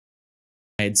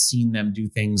I had seen them do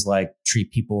things like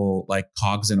treat people like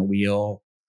cogs in a wheel,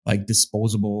 like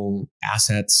disposable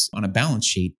assets on a balance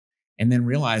sheet. And then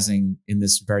realizing in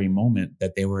this very moment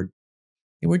that they were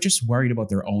just worried about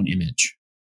their own image.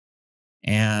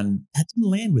 And that didn't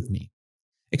land with me,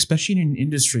 especially in an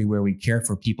industry where we care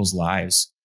for people's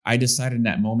lives. I decided in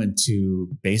that moment to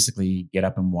basically get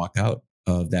up and walk out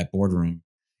of that boardroom,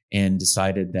 and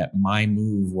decided that my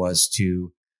move was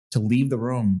to leave the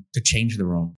room, to change the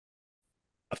room.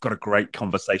 I've got a great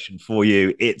conversation for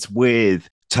you. It's with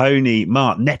Tony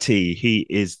Martignetti. He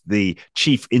is the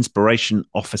Chief Inspiration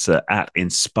Officer at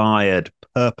Inspired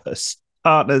Purpose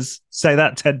Partners. Say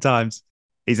that 10 times.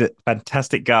 He's a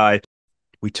fantastic guy.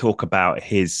 We talk about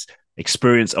his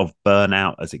experience of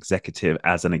burnout as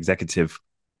an executive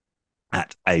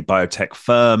at a biotech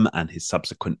firm, and his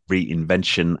subsequent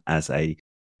reinvention as a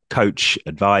coach,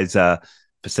 advisor,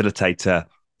 facilitator.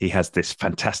 He has this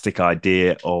fantastic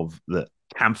idea of the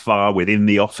campfire within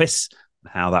the office,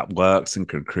 how that works and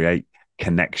can create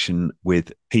connection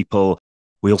with people.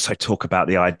 We also talk about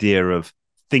the idea of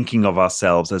thinking of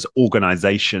ourselves as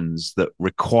organizations that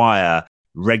require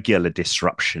regular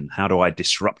disruption. How do I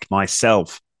disrupt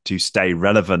myself to stay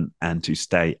relevant and to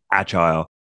stay agile?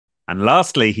 And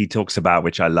lastly, he talks about,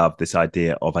 which I love, this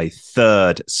idea of a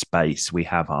third space. We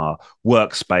have our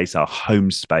workspace, our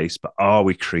home space, but are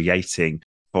we creating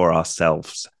for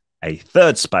ourselves a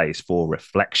third space for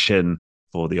reflection,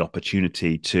 for the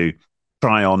opportunity to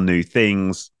try on new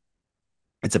things?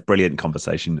 It's a brilliant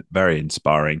conversation, very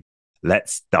inspiring.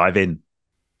 Let's dive in.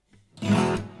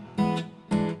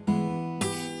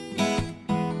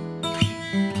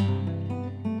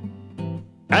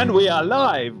 And we are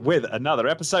live with another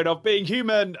episode of Being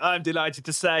Human. I'm delighted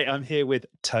to say I'm here with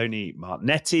Tony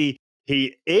Martignetti.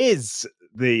 He is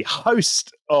the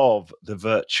host of the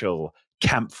virtual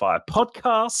Campfire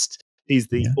podcast. He's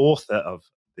the author of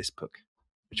this book,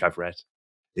 which I've read.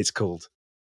 It's called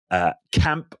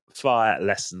Campfire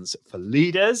Lessons for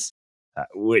Leaders,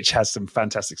 which has some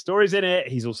fantastic stories in it.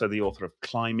 He's also the author of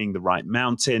Climbing the Right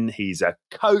Mountain. He's a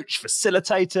coach,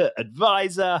 facilitator,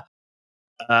 advisor,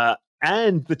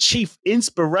 and the Chief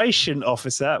Inspiration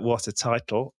Officer, what a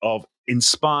title, of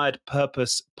Inspired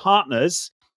Purpose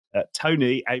Partners.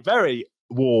 Tony, a very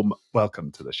warm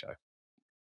welcome to the show.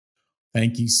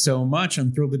 Thank you so much.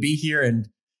 I'm thrilled to be here, and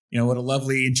what a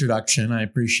lovely introduction. I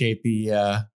appreciate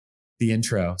the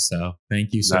intro. So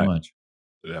thank you so much.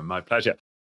 Yeah, my pleasure.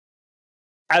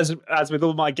 As with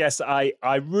all my guests, I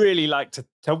really like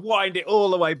to wind it all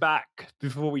the way back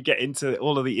before we get into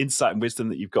all of the insight and wisdom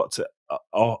that you've got to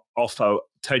offer.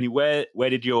 Tony, where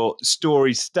did your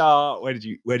story start? Where did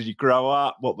you grow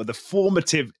up? What were the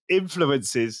formative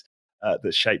influences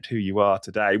that shaped who you are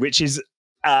today? Which is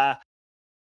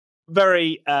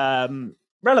very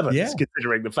relevant,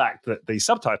 considering the fact that the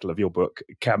subtitle of your book,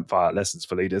 Campfire Lessons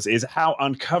for Leaders, is How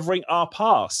Uncovering Our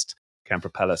Past Can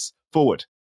Propel Us Forward.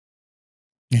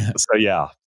 Yeah. So, yeah.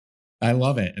 I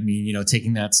love it. I mean,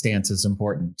 taking that stance is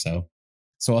important. So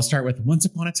I'll start with once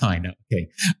upon a time. No, okay.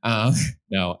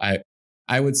 No,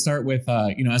 I would start with,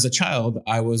 as a child,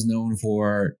 I was known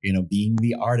for, being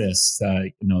the artist,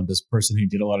 this person who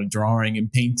did a lot of drawing and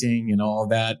painting and all of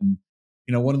that. And,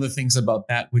 one of the things about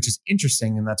that, which is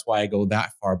interesting, and that's why I go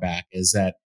that far back, is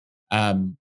that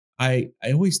I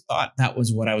always thought that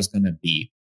was what I was going to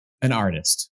be, an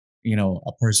artist,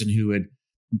 a person who would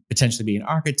potentially be an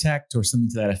architect or something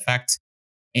to that effect.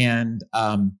 And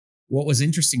what was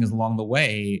interesting is along the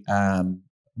way,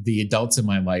 the adults in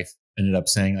my life ended up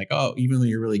saying like, oh, even though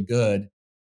you're really good,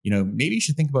 maybe you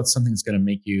should think about something that's going to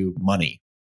make you money.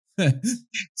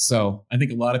 So I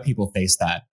think a lot of people face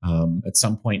that at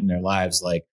some point in their lives,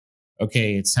 like,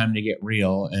 okay, it's time to get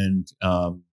real and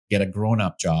get a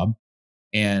grown-up job.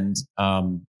 And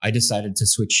I decided to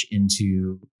switch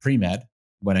into pre-med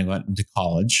when I went into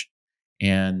college.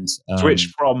 And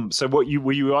switch from, so were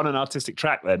you on an artistic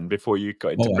track then before you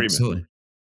got into pre-med? Absolutely.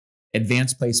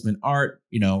 Advanced placement art,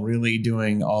 really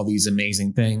doing all these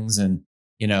amazing things and,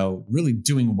 really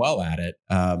doing well at it.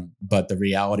 But the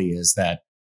reality is that,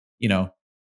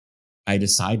 I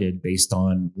decided based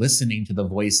on listening to the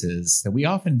voices that we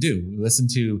often do. We listen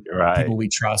to people we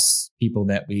trust, people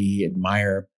that we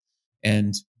admire,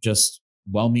 and just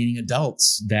well-meaning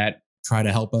adults that try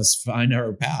to help us find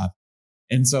our path.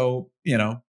 And so,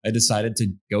 I decided to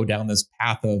go down this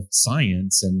path of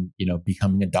science, and,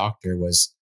 becoming a doctor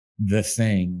was the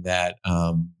thing that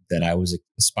I was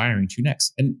aspiring to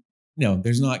next. And,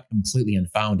 there's not completely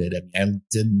unfounded. I mean, I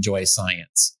did enjoy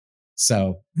science.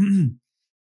 So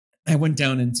I went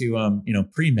down into,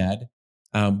 pre-med,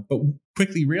 but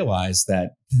quickly realized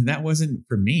that wasn't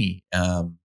for me.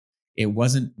 it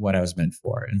wasn't what I was meant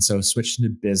for. And so switched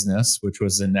into business, which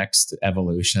was the next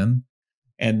evolution,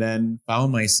 and then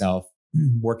found myself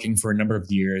working for a number of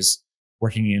years,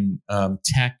 working in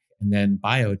tech and then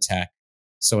biotech.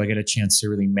 So I get a chance to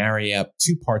really marry up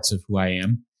two parts of who I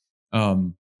am.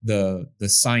 The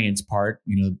science part,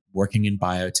 working in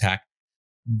biotech,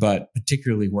 but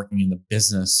particularly working in the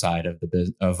business side of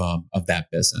of that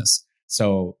business.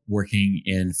 So working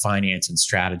in finance and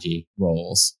strategy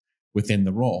roles within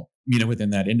the role, within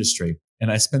that industry.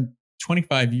 And I spent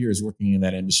 25 years working in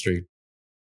that industry,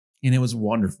 and it was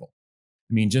wonderful.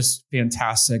 I mean, just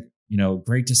fantastic,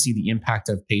 great to see the impact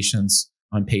of patients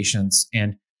on patients.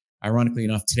 And ironically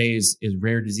enough, today is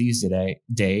Rare Disease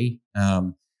Day,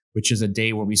 which is a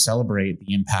day where we celebrate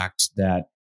the impact that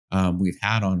we've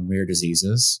had on rare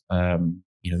diseases.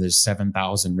 There's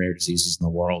 7,000 rare diseases in the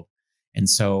world. And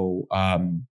so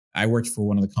I worked for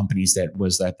one of the companies that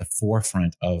was at the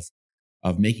forefront of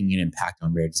making an impact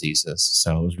on rare diseases.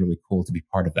 So it was really cool to be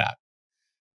part of that.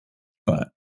 But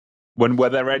were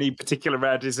there any particular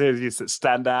rare diseases that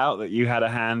stand out that you had a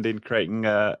hand in creating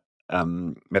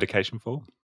medication for?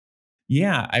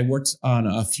 Yeah, I worked on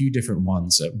a few different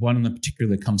ones. One in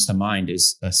particular that comes to mind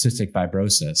is cystic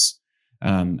fibrosis.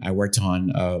 I worked on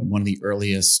one of the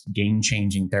earliest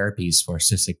game-changing therapies for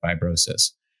cystic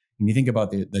fibrosis. When you think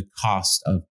about the cost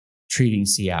of treating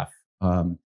CF,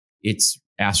 it's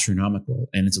astronomical,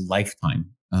 and it's a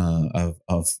lifetime of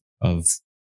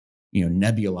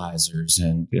nebulizers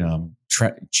and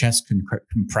chest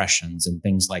compressions and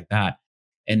things like that.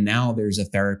 And now there's a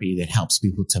therapy that helps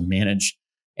people to manage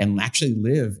and actually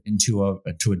live into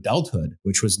adulthood,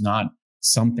 which was not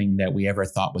something that we ever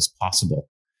thought was possible.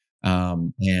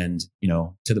 And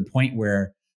to the point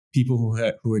where people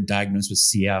who were diagnosed with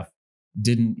CF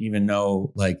didn't even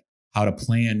know how to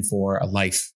plan for a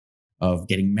life of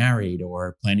getting married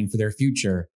or planning for their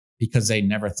future, because they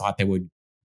never thought they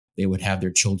would have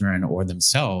their children or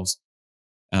themselves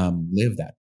live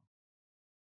that.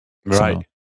 Right. So,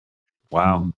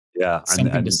 wow. Yeah.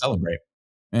 Something to celebrate.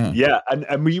 Yeah. Yeah.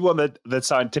 And were you on the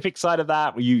scientific side of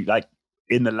that? Were you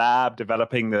in the lab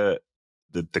developing the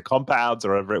compounds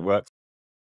or however it works?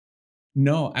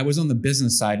 No, I was on the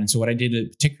business side. And so what I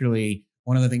did, particularly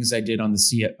one of the things I did on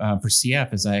the for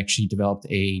CF, is I actually developed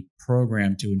a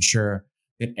program to ensure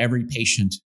that every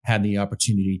patient had the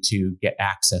opportunity to get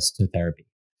access to therapy.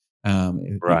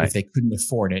 If they couldn't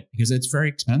afford it, because it's very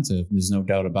expensive, there's no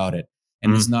doubt about it.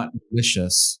 And it's not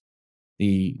malicious.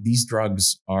 These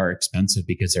drugs are expensive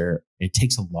because it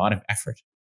takes a lot of effort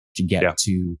to get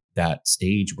to that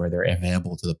stage where they're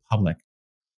available to the public.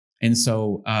 And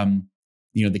so,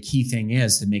 the key thing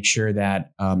is to make sure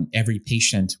that every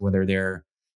patient, whether they're,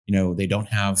 they don't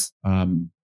have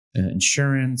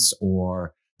insurance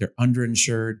or they're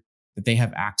underinsured, that they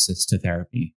have access to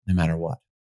therapy no matter what.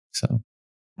 So.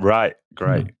 Right.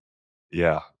 Great.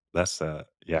 Yeah. That's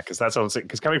because that's obviously,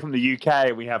 because coming from the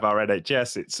UK, we have our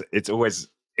NHS. It's always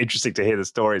interesting to hear the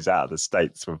stories out of the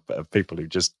States of people who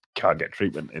just can't get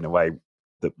treatment in a way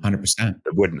that 100%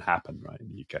 that wouldn't happen right in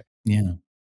the UK. Yeah.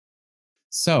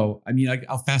 So, I mean,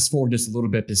 I'll fast forward just a little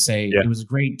bit to say it was a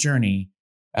great journey.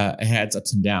 It had its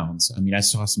ups and downs. I mean, I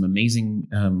saw some amazing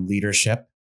leadership,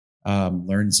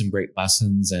 learned some great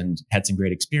lessons, and had some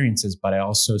great experiences. But I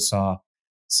also saw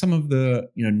some of the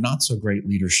not so great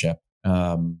leadership,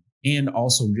 and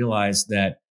also realized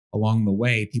that along the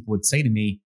way, people would say to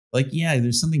me, yeah,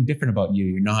 there's something different about you.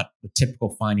 You're not the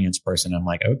typical finance person. I'm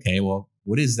like, okay, well,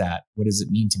 what is that? What does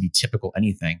it mean to be typical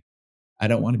anything? I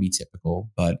don't want to be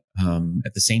typical, but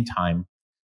at the same time,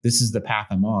 this is the path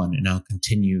I'm on, and I'll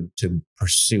continue to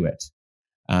pursue it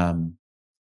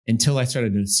until I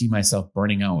started to see myself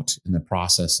burning out in the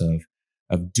process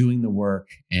of doing the work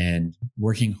and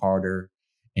working harder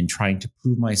and trying to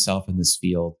prove myself in this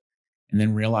field, and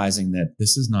then realizing that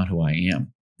this is not who I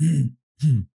am.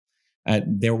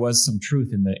 There was some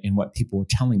truth in what people were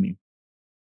telling me,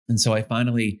 and so I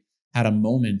finally had a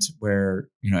moment where,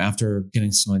 after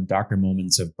getting some darker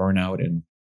moments of burnout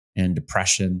and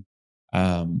depression,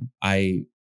 I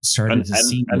started to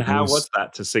see. And how was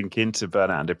that to sink into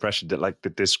burnout and depression?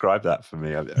 Describe that for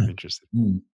me. I'm interested.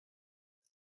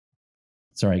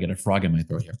 Sorry, I got a frog in my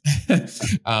throat here.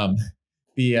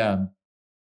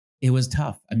 It was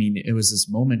tough. I mean, it was this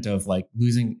moment of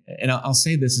losing, and I'll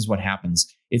say this is what happens.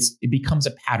 It becomes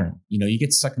a pattern. You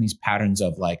get stuck in these patterns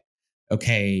of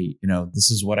okay,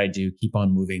 this is what I do. Keep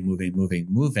on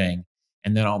moving.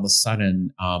 And then all of a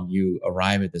sudden, you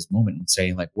arrive at this moment and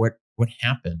saying what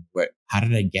happened? How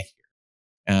did I get here?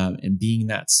 And being in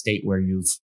that state where you've,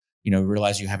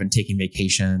 realize you haven't taken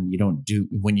vacation.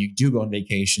 When you do go on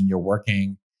vacation, you're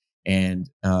working, And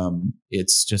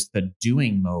it's just the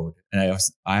doing mode. And I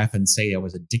often say I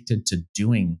was addicted to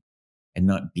doing and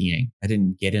not being. I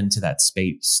didn't get into that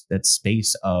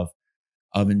space of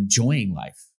enjoying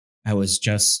life. I was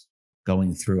just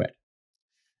going through it.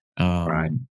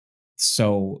 Right.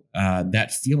 So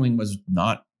that feeling was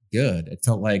not good. It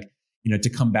felt like, to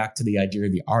come back to the idea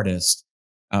of the artist,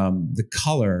 the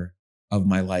color of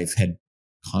my life had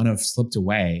kind of slipped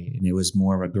away, and it was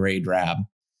more of a gray drab.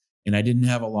 And I didn't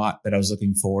have a lot that I was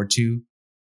looking forward to.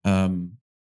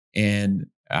 And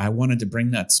I wanted to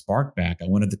bring that spark back. I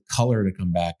wanted the color to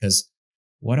come back, because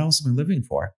what else am I living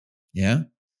for? Yeah.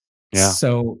 Yeah.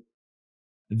 So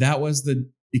that was the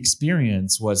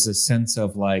experience, was a sense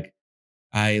of like,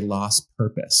 I lost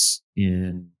purpose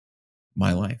in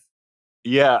my life.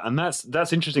 Yeah, and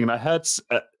that's interesting. And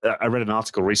I read an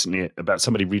article recently about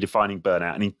somebody redefining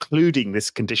burnout and including this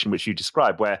condition which you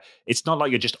described, where it's not like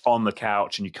you're just on the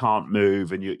couch and you can't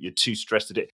move and you're too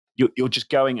stressed at it. You're just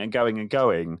going and going and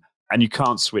going, and you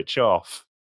can't switch off.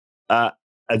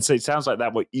 And so it sounds like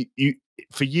that. What you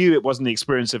for you, it wasn't the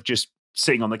experience of just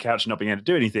sitting on the couch and not being able to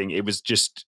do anything. It was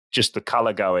just the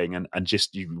color going, and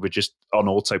just you were just on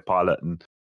autopilot and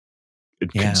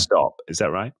it couldn't stop. Is that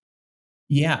right?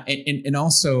 Yeah. And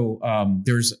also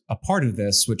there's a part of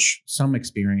this, which some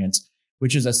experience,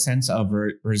 which is a sense of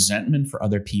resentment for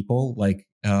other people. Like,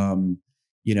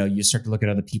 you start to look at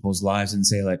other people's lives and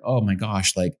say like, oh my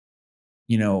gosh, like,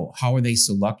 how are they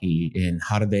so lucky? And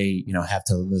how do they, have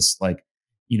to this like,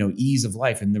 ease of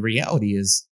life? And the reality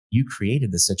is you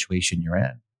created the situation you're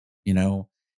in,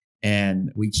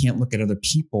 and we can't look at other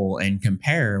people and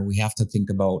compare. We have to think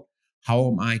about, how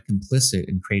am I complicit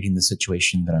in creating the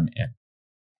situation that I'm in?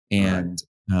 And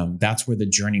that's where the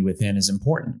journey within is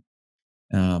important.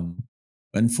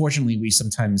 Unfortunately, we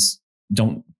sometimes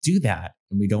don't do that,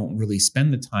 and we don't really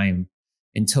spend the time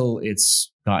until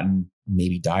it's gotten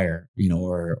maybe dire,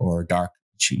 or dark,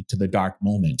 to the dark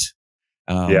moment.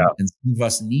 And some of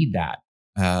us need that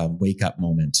wake up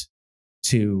moment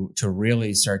to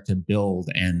really start to build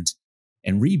and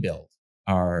rebuild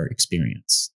our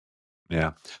experience.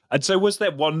 Yeah. And so was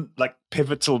there one like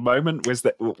pivotal moment, was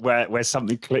that where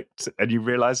something clicked and you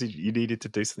realized you needed to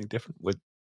do something different with?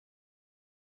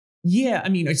 Yeah. I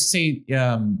mean, I'd say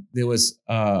there was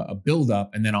a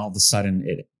buildup, and then all of a sudden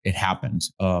it happened.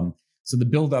 So the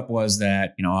buildup was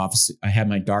that, obviously I had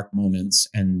my dark moments,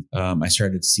 and I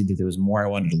started to see that there was more I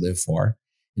wanted to live for.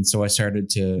 And so I started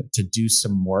to do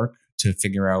some work to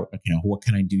figure out, what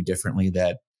can I do differently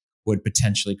that would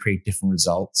potentially create different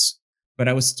results. But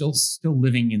I was still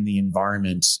living in the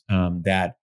environment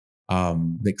that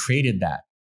created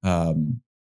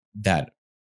that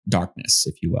darkness,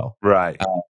 if you will. Right.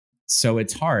 So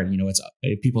it's hard, it's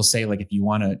people say like, if you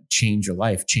want to change your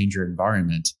life, change your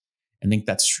environment. I think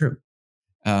that's true.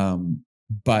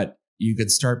 But you could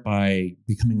start by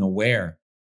becoming aware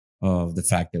of the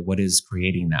fact that what is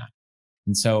creating that.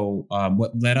 And so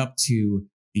what led up to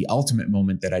the ultimate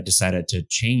moment that I decided to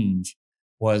change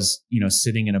was,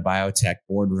 sitting in a biotech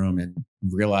boardroom and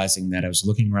realizing that I was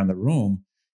looking around the room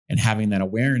and having that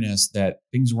awareness that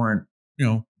things weren't,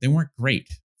 they weren't great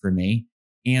for me.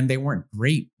 And they weren't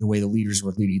great the way the leaders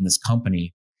were leading this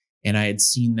company. And I had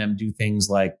seen them do things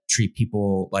like treat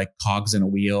people like cogs in a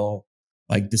wheel,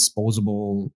 like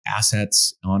disposable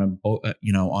assets on a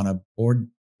board,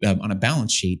 on a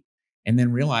balance sheet. And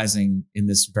then realizing in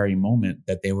this very moment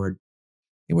that they were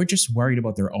just worried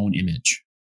about their own image.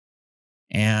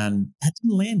 And that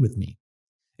didn't land with me,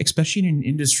 especially in an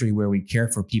industry where we care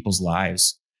for people's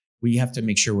lives. We have to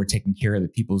make sure we're taking care of the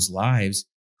people's lives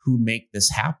who make this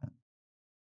happen.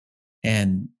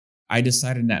 And I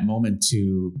decided in that moment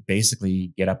to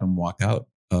basically get up and walk out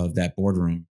of that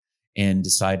boardroom, and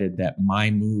decided that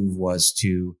my move was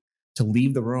to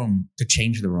leave the room, to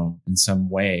change the room in some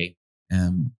way,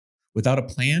 without a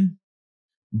plan.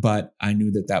 But I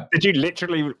knew that. Did you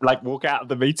literally like walk out of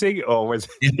the meeting, or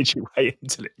did you wait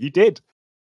until you did?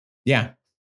 Yeah.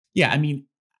 Yeah. I mean,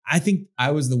 I think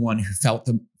I was the one who felt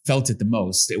it the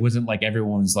most. It wasn't like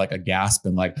everyone's like a gasp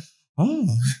and like, oh,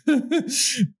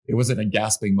 it wasn't a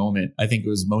gasping moment. I think it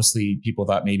was mostly people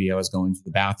thought maybe I was going to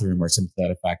the bathroom or something to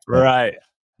that effect. Right.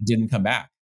 Didn't come back.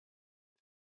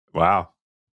 Wow.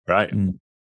 Right.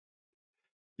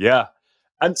 Yeah.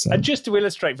 And just to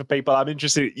illustrate for people, I'm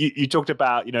interested, you talked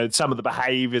about, some of the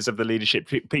behaviors of the leadership,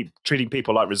 treating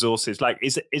people like resources. Like,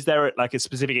 is there like a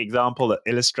specific example that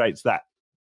illustrates that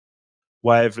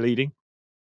way of leading?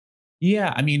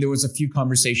 Yeah. I mean, there was a few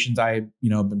conversations I,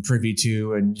 been privy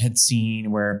to and had seen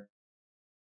where,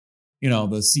 the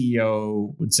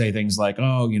CEO would say things like,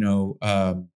 oh,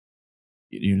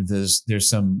 there's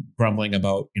some grumbling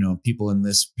about, people in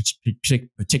this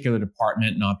particular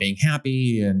department not being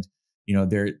happy, and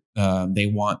they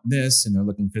want this and they're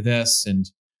looking for this, and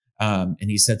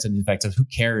he said something to the effect of, who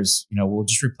cares, we'll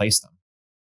just replace them.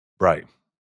 Right.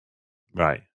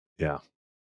 Yeah.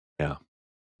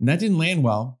 And that didn't land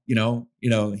well,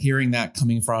 hearing that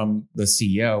coming from the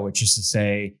CEO, which is to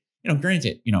say,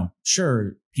 granted,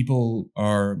 sure, people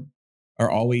are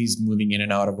always moving in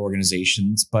and out of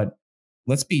organizations, but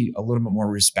let's be a little bit more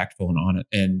respectful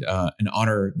and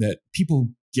honor that people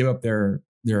give up their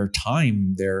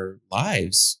time, their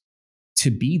lives to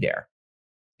be there,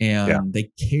 and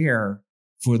they care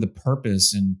for the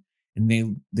purpose, and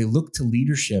they look to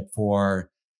leadership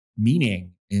for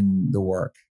meaning in the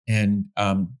work. And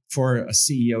for a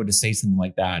CEO to say something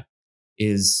like that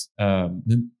is, no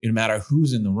matter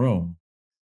who's in the room,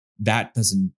 that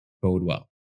doesn't bode well.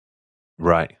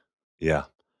 Right. Yeah.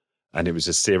 And it was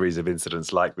a series of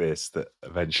incidents like this that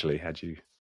eventually had you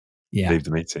leave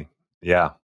the meeting.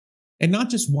 Yeah. And not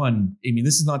just one. I mean,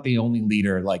 this is not the only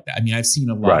leader like that. I mean, I've seen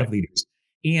a lot of leaders.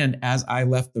 And as I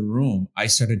left the room, I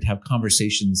started to have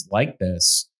conversations like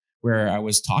this, where I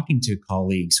was talking to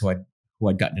colleagues who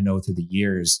I'd gotten to know through the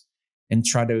years, and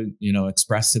try to,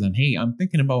 express to them, hey, I'm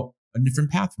thinking about a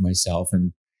different path for myself.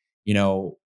 And,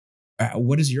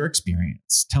 what is your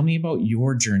experience? Tell me about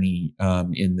your journey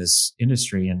in this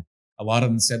industry. And a lot of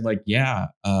them said, like,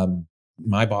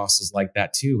 my boss is like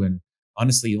that too. And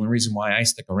honestly, the only reason why I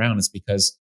stick around is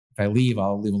because if I leave,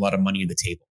 I'll leave a lot of money on the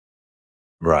table.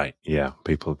 Right. Yeah.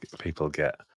 People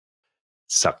get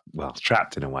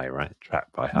trapped in a way, right?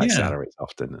 Trapped by high salaries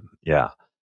often.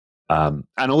 And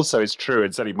and also it's true,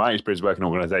 and certainly my experience working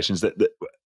in organizations, that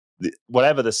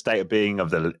whatever the state of being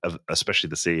of especially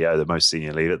the CEO, the most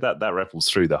senior leader, that ripples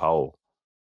through the whole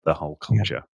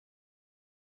culture.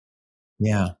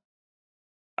 Yeah.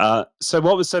 So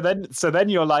then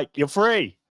you're like, you're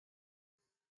free.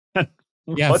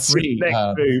 Yeah. What's free. Your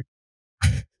next move?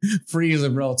 Free is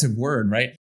a relative word, right?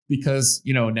 Because,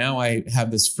 now I have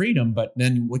this freedom, but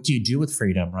then what do you do with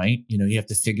freedom, right? You have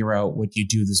to figure out what you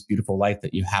do with this beautiful life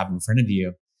that you have in front of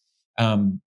you.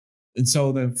 And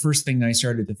so the first thing I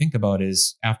started to think about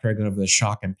is, after I got over the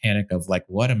shock and panic of like,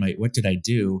 what did I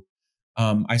do?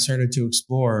 I started to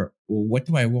explore, well, what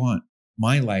do I want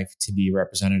my life to be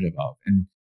representative of?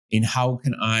 And how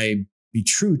can I be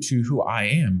true to who I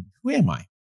am? Who am I?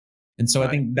 And so I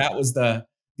think that was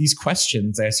these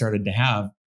questions I started to have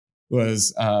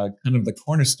was kind of the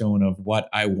cornerstone of what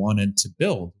I wanted to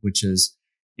build, which is,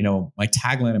 my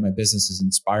tagline of my business is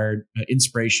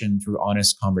inspiration through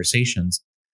honest conversations.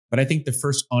 But I think the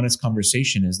first honest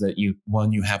conversation is that you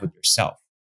have with yourself,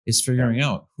 is figuring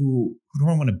out who do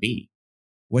I want to be?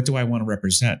 What do I want to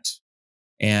represent?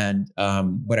 And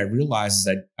what I realized is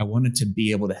that I wanted to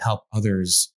be able to help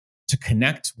others to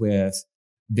connect with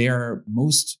their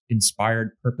most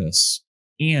inspired purpose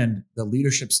and the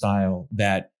leadership style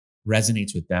that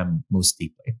resonates with them most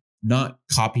deeply. Not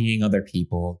copying other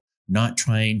people, not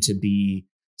trying to be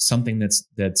something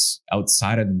that's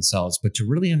outside of themselves, but to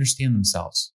really understand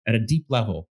themselves at a deep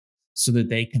level, so that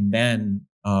they can then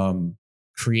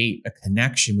create a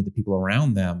connection with the people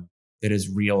around them that is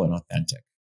real and authentic.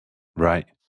 Right.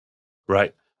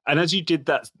 And as you did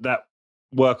that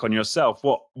work on yourself,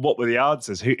 what were the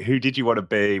answers? Who did you want to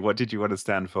be? What did you want to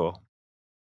stand for?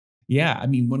 Yeah, I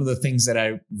mean, one of the things that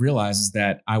I realized is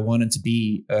that I wanted to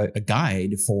be a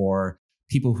guide for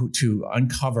people to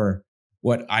uncover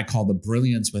what I call the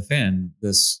brilliance within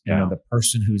this, the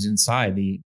person who's inside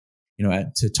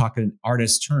to talk in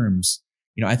artist terms.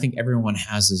 I think everyone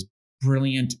has this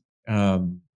brilliant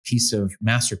piece of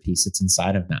masterpiece that's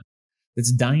inside of them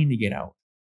that's dying to get out.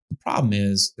 The problem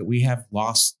is that we have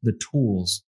lost the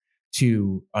tools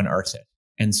to unearth it.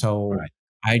 And so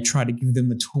I try to give them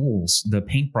the tools, the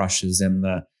paintbrushes, and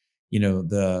the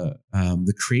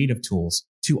creative tools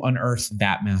to unearth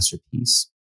that masterpiece.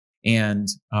 And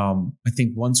I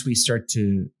think once we start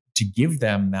to give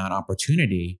them that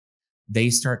opportunity, they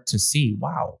start to see,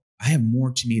 wow, I have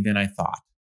more to me than I thought.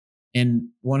 And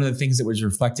one of the things that was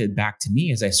reflected back to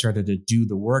me as I started to do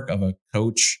the work of a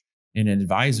coach and an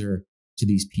advisor to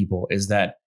these people is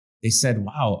that they said,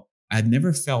 wow, I've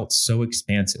never felt so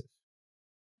expansive.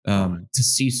 To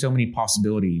see so many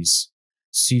possibilities,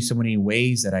 see so many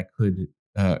ways that I could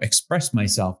express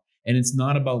myself. And it's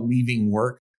not about leaving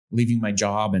my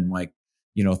job and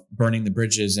burning the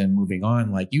bridges and moving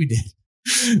on like you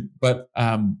did. But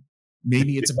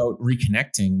maybe it's about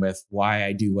reconnecting with why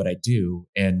I do what I do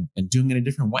and doing it a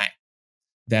different way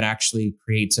that actually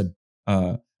creates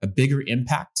a bigger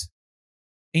impact.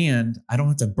 And I don't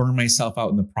have to burn myself out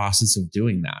in the process of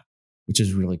doing that, which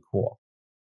is really cool.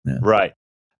 Yeah. Right.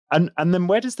 And then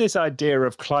where does this idea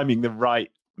of climbing the right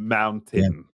Yeah.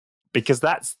 mountain, because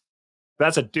that's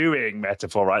a doing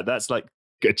metaphor, right? That's like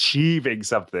achieving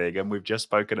something, and we've just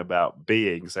spoken about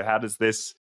being. So how does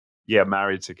this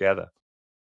marry together?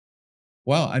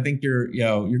 Well, I think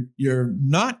you're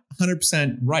not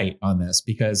 100% right on this,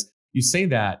 because you say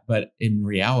that, but in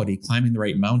reality, climbing the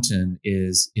right mountain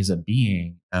is a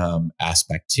being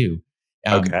aspect too.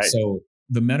 Okay. So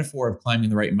the metaphor of climbing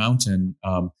the right mountain,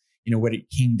 what it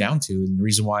came down to, and the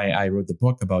reason why I wrote the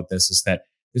book about this, is that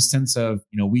this sense of,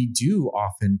 we do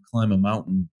often climb a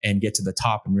mountain and get to the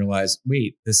top and realize,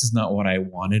 wait, this is not what I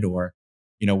wanted, or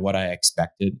what I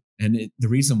expected. And the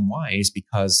reason why is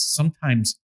because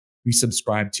sometimes we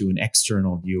subscribe to an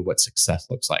external view of what success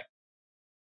looks like.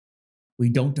 We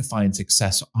don't define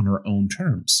success on our own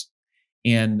terms.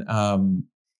 And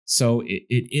so it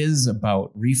is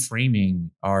about reframing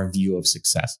our view of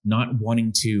success, not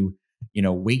wanting to,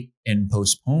 wait and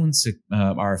postpone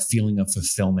our feeling of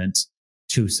fulfillment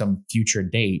to some future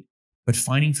date, but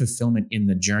finding fulfillment in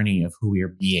the journey of who we are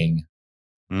being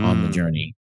on the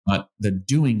journey, not the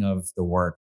doing of the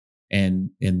work and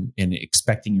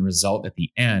expecting a result at the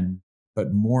end,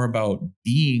 but more about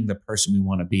being the person we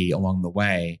want to be along the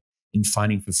way and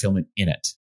finding fulfillment in it.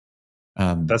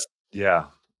 That's Yeah,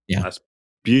 that's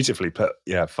beautifully put.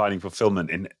 Yeah, finding fulfillment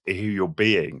in who you're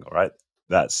being, right?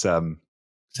 That's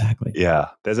exactly. yeah,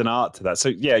 there's an art to that.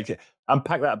 So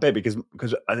unpack that a bit,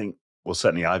 because I think, well,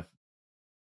 certainly I've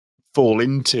fall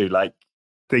into like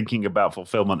thinking about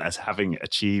fulfillment as having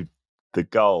achieved the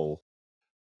goal.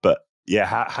 But yeah,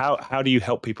 how do you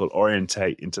help people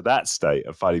orientate into that state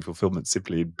of finding fulfillment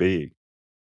simply in being?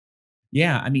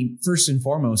 Yeah, I mean, first and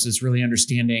foremost is really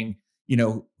understanding,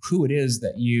 who it is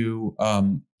that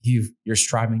you're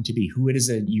striving to be, who it is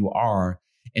that you are,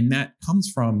 and that comes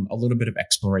from a little bit of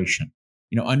exploration.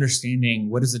 Understanding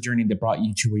what is the journey that brought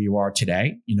you to where you are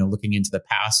today. Looking into the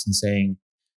past and saying,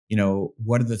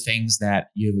 what are the things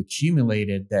that you've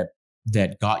accumulated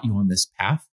that got you on this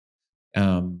path?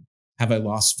 Have I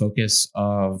lost focus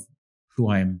of who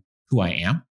I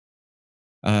am?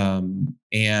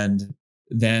 And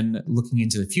then looking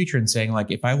into the future and saying,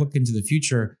 like, if I look into the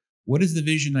future, what is the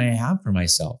vision I have for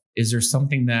myself? Is there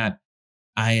something that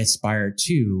I aspire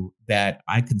to that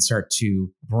I can start to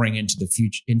bring into the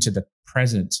future, into the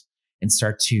present, and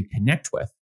start to connect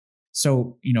with?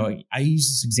 So, I use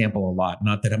this example a lot,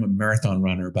 not that I'm a marathon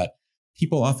runner, but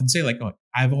people often say, like, oh,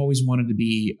 I've always wanted to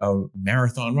be a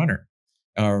marathon runner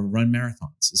or run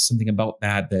marathons. There's something about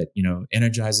that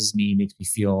energizes me, makes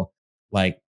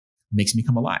me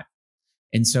come alive.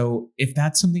 And so if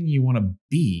that's something you want to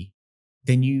be,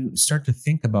 then you start to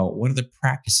think about what are the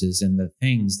practices and the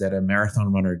things that a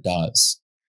marathon runner does,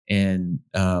 and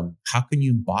how can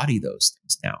you embody those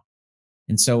things now?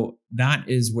 And so that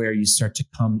is where you start to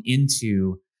come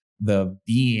into the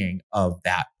being of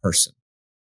that person.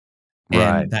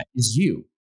 Right. And that is you.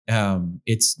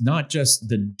 It's not just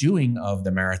the doing of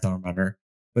the marathon runner,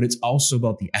 but it's also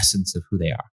about the essence of who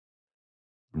they are.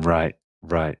 Right.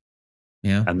 Right.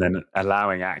 Yeah, And then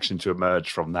allowing action to emerge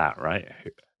from that, right?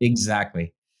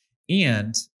 exactly.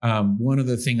 And one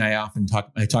other thing I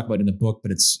talk about in the book,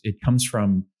 but it comes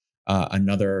from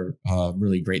another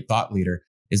really great thought leader,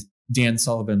 is Dan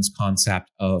Sullivan's concept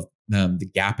of the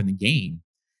gap and the gain.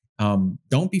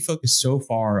 Don't be focused so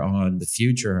far on the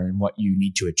future and what you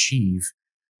need to achieve.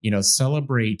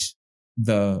 Celebrate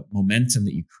the momentum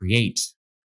that you create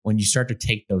when you start to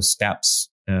take those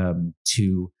steps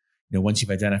to, once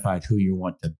you've identified who you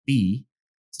want to be,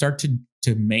 start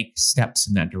to make steps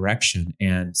in that direction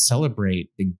and celebrate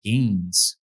the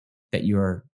gains that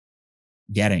you're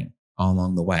getting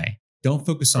along the way. Don't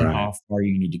focus on Right. how far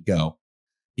you need to go.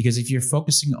 Because if you're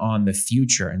focusing on the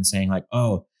future and saying, like,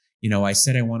 oh, I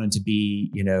said I wanted to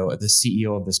be, the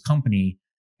CEO of this company,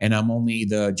 and I'm only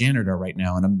the janitor right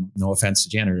now. And I'm, no offense to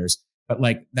janitors, but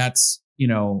like that's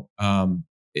going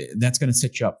to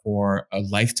set you up for a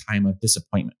lifetime of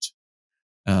disappointment.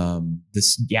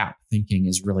 This gap thinking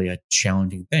is really a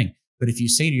challenging thing. But if you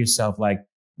say to yourself, like,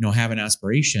 have an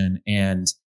aspiration, and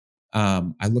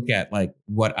I look at like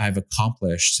what I've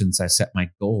accomplished since I set my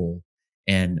goal,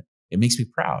 and it makes me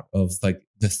proud of like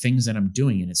the things that I'm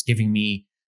doing, and it's giving me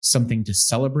something to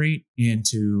celebrate and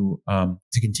to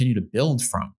continue to build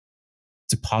from.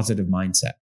 It's a positive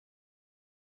mindset.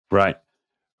 Right.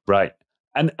 Right.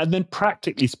 And then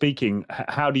practically speaking,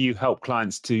 how do you help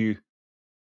clients to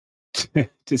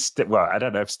well, I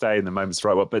don't know if stay in the moment's the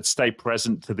right word, but stay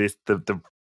present to this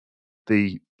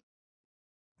the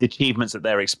achievements that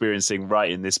they're experiencing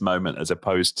right in this moment, as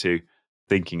opposed to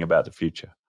thinking about the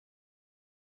future?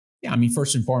 Yeah, I mean,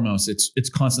 first and foremost, it's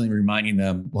constantly reminding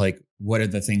them like what are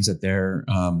the things that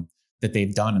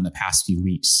they've done in the past few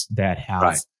weeks that have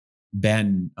Right.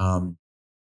 been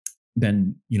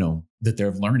that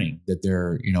they're learning, that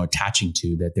they're attaching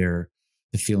to, that they're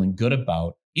feeling good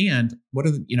about. And what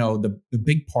are the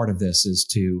big part of this is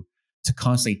to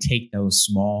constantly take those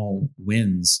small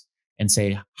wins and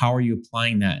say, how are you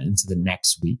applying that into the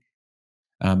next week?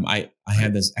 I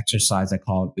have this exercise, I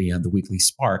call it the weekly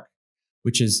spark,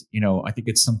 which is, I think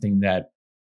it's something that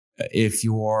if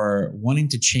you're wanting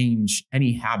to change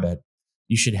any habit,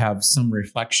 you should have some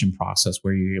reflection process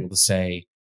where you're able to say,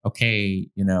 okay,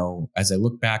 as I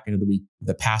look back into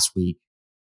the past week,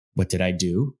 what did I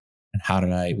do? And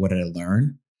what did I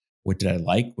learn? What did I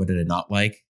like? What did I not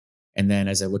like? And then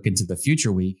as I look into the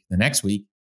future week, the next week,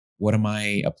 what am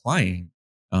I applying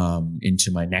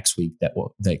into my next week that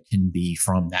can be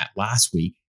from that last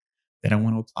week that I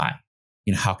want to apply?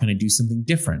 How can I do something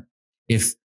different?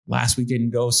 If last week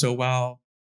didn't go so well,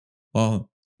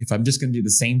 if I'm just going to do the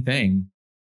same thing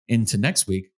into next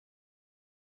week,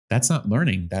 that's not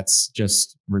learning. That's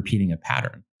just repeating a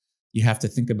pattern. You have to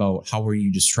think about how are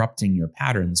you disrupting your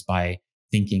patterns by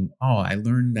thinking, oh, I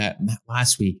learned that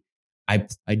last week I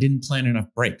didn't plan enough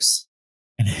breaks.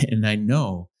 And I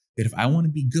know that if I want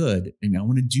to be good and I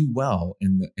want to do well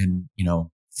and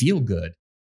feel good,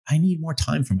 I need more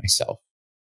time for myself.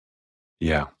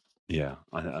 Yeah. Yeah.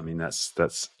 I mean, that's,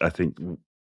 I think,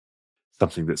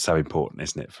 something that's so important,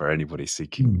 isn't it, for anybody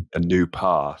seeking a new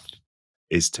path,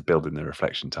 is to build in the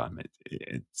reflection time.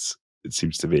 It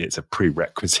seems to me it's a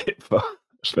prerequisite for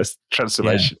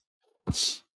transformation.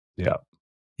 Yeah.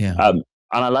 Yeah.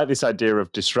 And I like this idea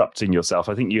of disrupting yourself.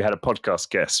 I think you had a podcast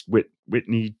guest,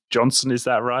 Whitney Johnson. Is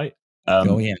that right?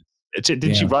 Oh yeah.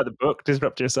 Did she write the book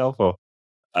Disrupt Yourself? Or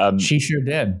she sure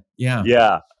did. Yeah.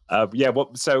 Yeah. Talk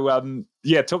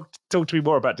to me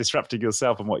more about disrupting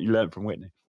yourself and what you learned from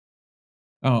Whitney.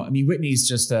 Oh, I mean, Whitney's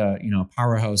just a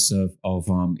powerhouse of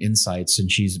insights, and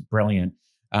she's brilliant.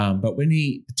 But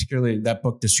Whitney, particularly that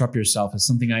book, Disrupt Yourself, is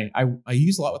something I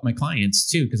use a lot with my clients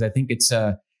too, because I think it's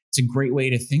a great way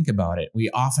to think about it. We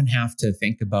often have to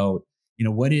think about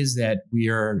what is that we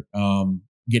are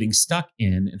getting stuck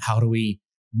in, and how do we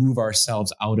move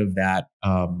ourselves out of that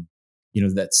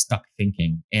that stuck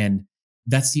thinking. And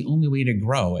that's the only way to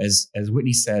grow. As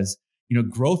Whitney says,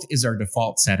 growth is our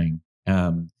default setting.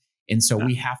 And so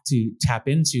we have to tap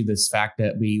into this fact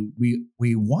that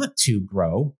we want to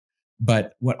grow,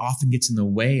 but what often gets in the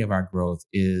way of our growth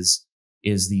is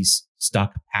these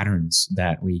stuck patterns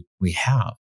that we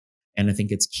have. And I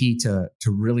think it's key to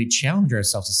really challenge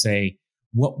ourselves to say,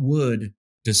 what would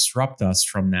disrupt us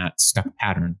from that stuck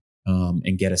pattern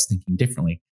and get us thinking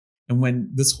differently? And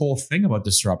when this whole thing about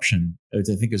disruption, which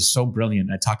I think is so brilliant,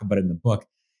 I talk about it in the book,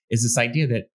 is this idea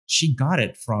that she got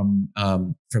it from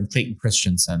Clayton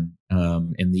Christensen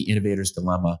in The Innovator's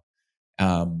Dilemma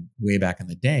way back in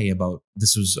the day. About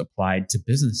this was applied to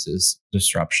businesses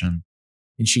disruption,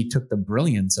 and she took the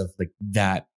brilliance of like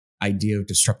that idea of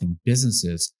disrupting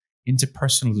businesses into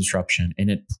personal disruption, and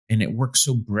it works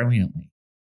so brilliantly.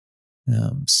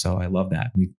 So I love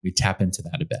that we tap into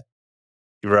that a bit.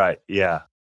 Right? Yeah,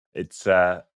 it's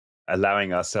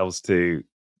allowing ourselves to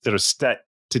sort of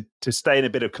stay in a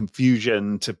bit of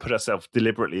confusion, to put ourselves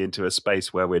deliberately into a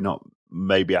space where we're not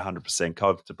maybe 100%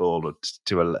 comfortable, or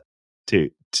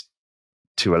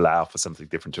to allow for something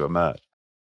different to emerge.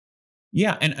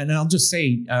 Yeah, and I'll just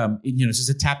say, just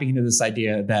a tapping into this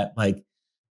idea that, like,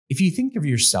 if you think of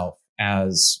yourself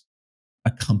as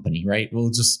a company, right?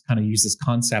 We'll just kind of use this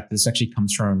concept. This actually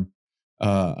comes from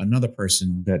another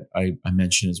person that I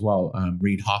mentioned as well,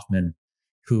 Reid Hoffman,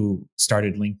 who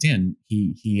started LinkedIn.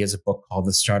 He has a book called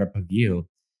The Startup of You.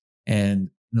 And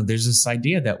there's this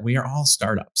idea that we are all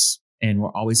startups, and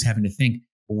we're always having to think,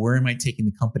 well, where am I taking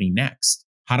the company next?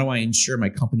 How do I ensure my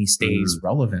company stays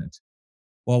relevant?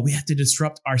 Well, we have to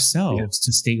disrupt ourselves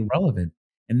to stay relevant.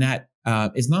 And that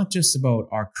is not just about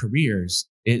our careers.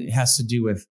 It has to do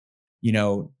with,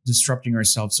 disrupting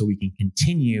ourselves so we can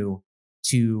continue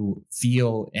to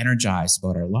feel energized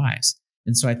about our lives.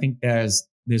 And so I think there's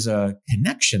a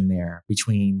connection there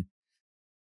between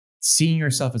seeing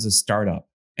yourself as a startup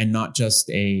and not just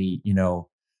a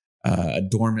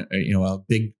dormant, a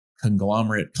big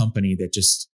conglomerate company that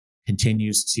just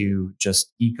continues to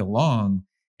just eke along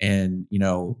and,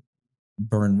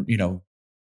 burn,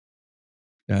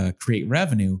 create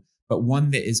revenue, but one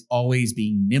that is always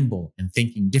being nimble and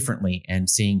thinking differently and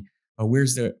seeing, where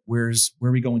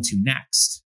are we going to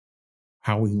next?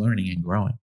 How are we learning and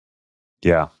growing?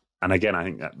 Yeah. And again, I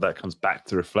think that comes back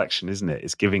to reflection, isn't it?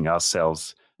 It's giving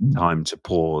ourselves time to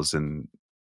pause and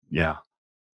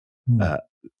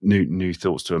new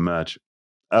thoughts to emerge.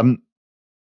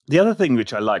 The other thing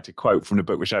which I like to quote from the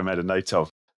book, which I made a note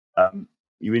of,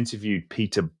 you interviewed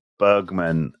Peter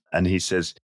Bergman, and he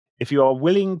says, "If you are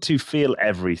willing to feel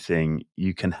everything,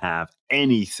 you can have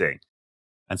anything."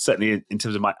 And certainly in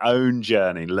terms of my own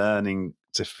journey, learning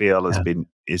to feel has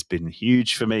been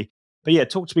huge for me. But yeah,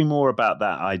 talk to me more about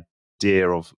that idea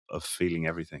of feeling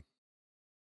everything.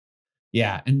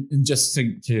 Yeah, and just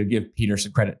to give Peter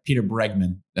some credit, Peter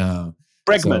Bregman.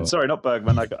 Bregman, sorry, not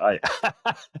Bergman.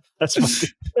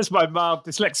 That's my mild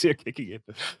dyslexia kicking in.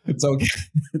 It's okay.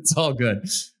 It's all good.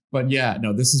 But yeah,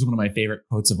 no, this is one of my favorite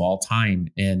quotes of all time.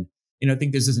 And, I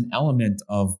think this is an element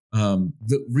of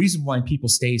the reason why people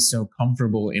stay so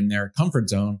comfortable in their comfort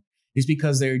zone is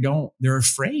because they're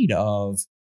afraid of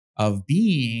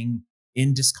being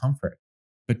in discomfort.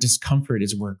 But discomfort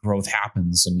is where growth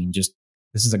happens. I mean,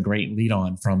 this is a great lead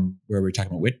on from where we were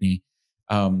talking about Whitney.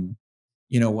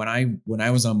 When I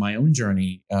was on my own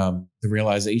journey, the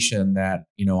realization that,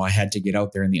 I had to get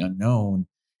out there in the unknown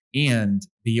and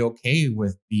be okay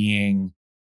with being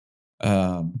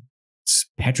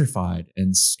petrified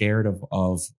and scared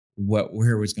of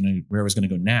where it was going to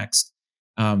go next,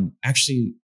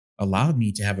 actually allowed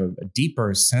me to have a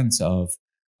deeper sense of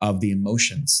the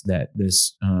emotions that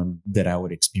I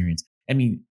would experience. I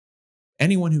mean,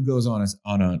 anyone who goes on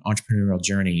an entrepreneurial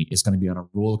journey is going to be on a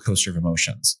roller coaster of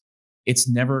emotions. It's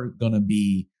never going to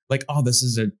be like, oh, this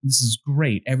is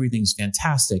great. Everything's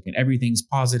fantastic and everything's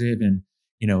positive. And,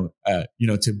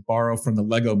 to borrow from the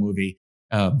Lego movie,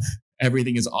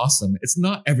 everything is awesome. It's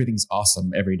not everything's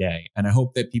awesome every day. And I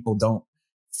hope that people don't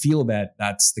feel that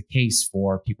that's the case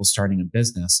for people starting a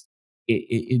business.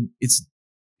 It's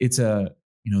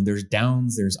there's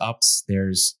downs, there's ups,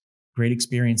 there's great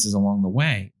experiences along the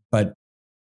way. But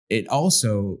it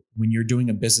also, when you're doing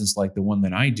a business like the one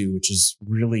that I do, which is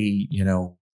really,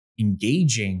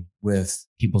 engaging with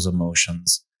people's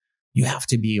emotions, you have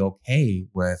to be okay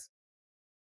with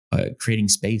creating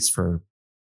space for,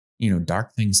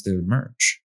 dark things to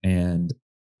emerge. And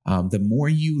the more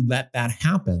you let that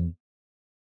happen,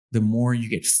 the more you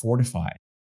get fortified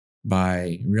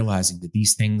by realizing that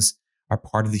these things are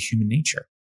part of the human nature.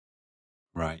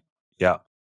 Right. Yeah.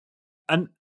 And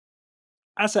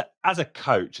as a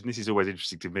coach, and this is always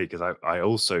interesting to me because I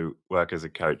also work as a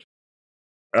coach,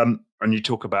 and you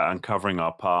talk about uncovering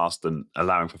our past and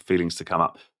allowing for feelings to come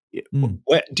up.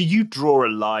 Where do you draw a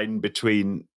line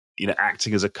between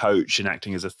acting as a coach and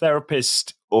acting as a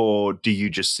therapist, or do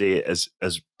you just see it as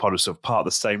part of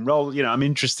the same role? I'm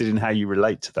interested in how you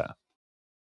relate to that.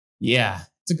 Yeah,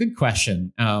 it's a good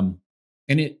question. And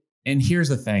here's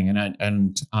the thing,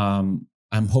 and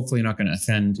I'm hopefully not going to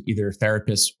offend either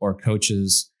therapists or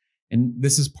coaches. And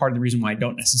this is part of the reason why I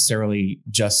don't necessarily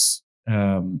just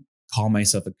call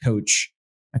myself a coach.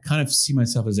 I kind of see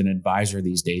myself as an advisor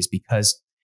these days because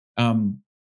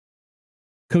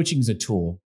coaching is a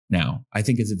tool now. I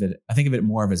think of it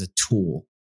more of as a tool.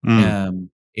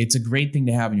 It's a great thing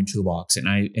to have in your toolbox, and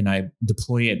I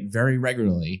deploy it very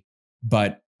regularly.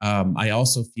 But I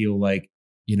also feel like,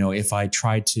 if I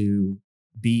try to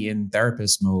be in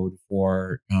therapist mode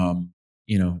for,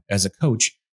 as a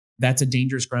coach, that's a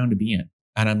dangerous ground to be in.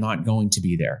 And I'm not going to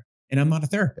be there. And I'm not a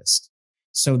therapist.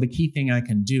 So the key thing I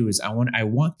can do is I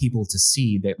want people to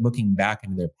see that looking back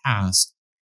into their past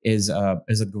is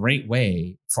a great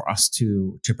way for us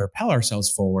to propel ourselves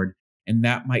forward. And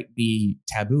that might be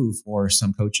taboo for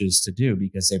some coaches to do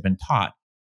because they've been taught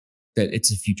that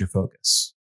it's a future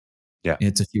focus. Yeah.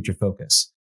 It's a future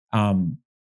focus.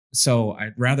 So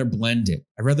I'd rather blend it.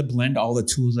 I'd rather blend all the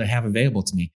tools I have available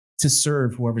to me to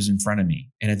serve whoever's in front of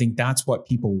me. And I think that's what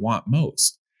people want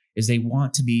most, is they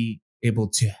want to be able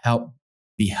to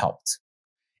be helped.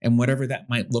 And whatever that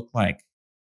might look like,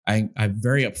 I'm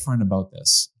very upfront about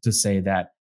this to say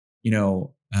that,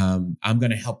 I'm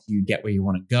going to help you get where you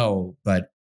want to go,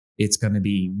 but it's going to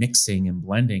be mixing and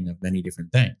blending of many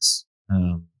different things.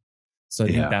 So I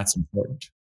think that's important.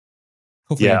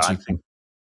 Hopefully I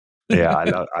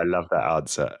love that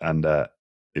answer, and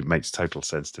it makes total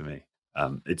sense to me.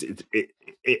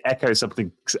 It echoes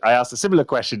something. I asked a similar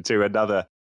question to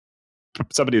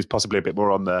somebody who's possibly a bit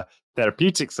more on the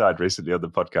therapeutic side recently on the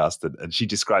podcast, and she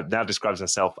describes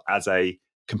herself as a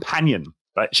companion.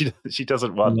 Right? She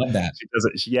doesn't want that.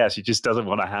 She just doesn't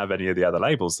want to have any of the other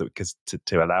labels because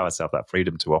to allow herself that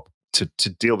freedom to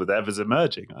deal with whatever's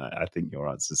emerging. I think your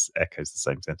answer echoes the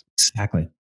same sentiment. Exactly.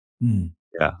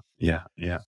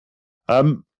 Yeah.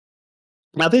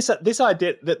 Now this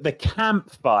idea, the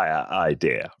campfire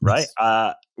idea, right?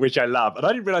 Which I love, and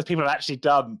I didn't realize people have actually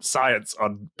done science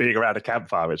on being around a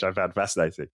campfire, which I found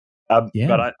fascinating. Yeah.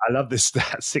 But I love this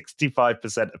stat.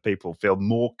 65% of people feel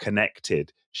more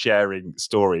connected sharing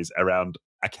stories around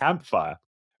a campfire,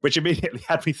 which immediately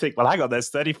had me think, well, hang on, there's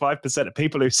 35% of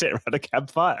people who sit around a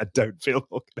campfire and don't feel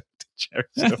more connected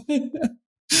sharing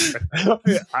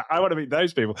stories. I want to meet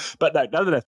those people. But no,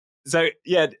 nonetheless. So,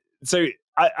 yeah. So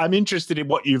I'm interested in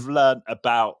what you've learned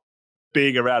about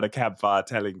being around a campfire,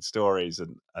 telling stories,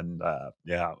 and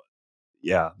the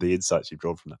insights you've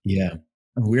drawn from that. Yeah.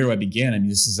 Where do I begin? I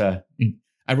mean,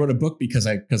 I wrote a book because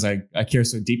I care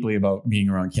so deeply about being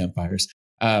around campfires.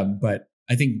 But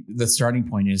I think the starting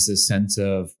point is this sense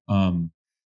of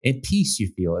at peace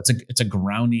you feel. It's a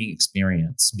grounding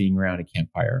experience being around a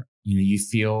campfire. You know, you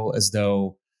feel as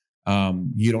though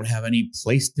you don't have any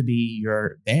place to be.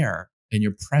 You're there and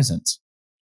you're present.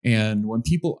 And when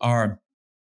people are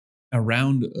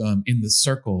around in the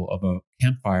circle of a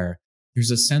campfire,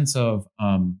 there's a sense of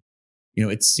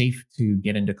it's safe to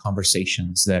get into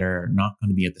conversations that are not going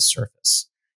to be at the surface.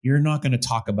 You're not going to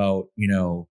talk about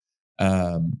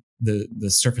the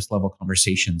surface level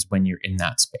conversations when you're in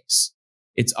that space.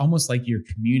 It's almost like you're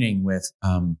communing with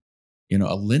a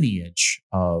lineage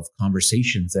of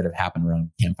conversations that have happened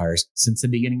around campfires since the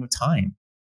beginning of time.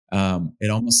 It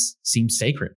almost seems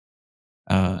sacred.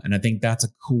 And I think that's a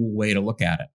cool way to look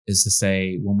at it, is to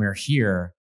say, when we're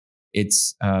here,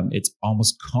 it's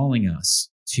almost calling us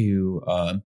to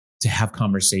have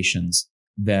conversations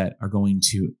that are going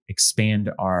to expand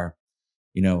our,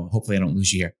 hopefully I don't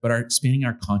lose you here, but are expanding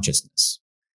our consciousness.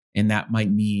 And that might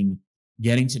mean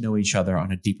getting to know each other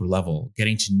on a deeper level,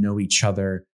 getting to know each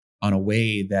other on a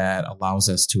way that allows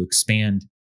us to expand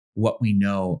what we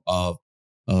know of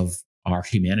our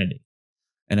humanity.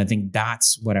 And I think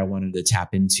that's what I wanted to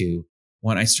tap into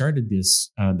when I started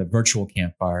this, the virtual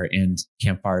campfire and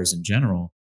campfires in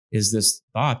general, is this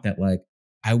thought that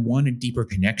I want a deeper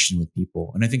connection with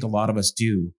people. And I think a lot of us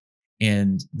do.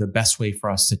 And the best way for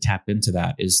us to tap into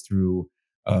that is through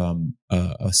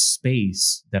a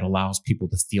space that allows people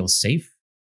to feel safe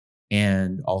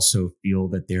and also feel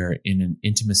that they're in an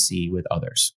intimacy with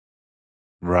others.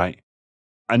 Right.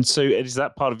 And so is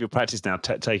that part of your practice now,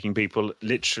 taking people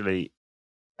literally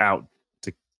out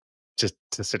to just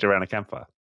to sit around a campfire?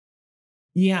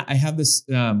 Yeah, I have this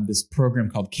program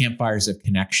called Campfires of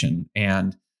Connection,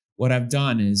 and what I've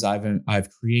done is I've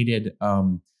created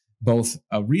both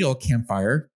a real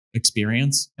campfire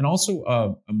experience and also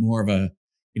a more of a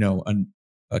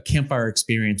campfire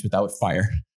experience without fire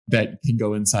that can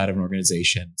go inside of an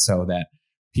organization, so that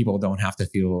people don't have to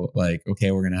feel like,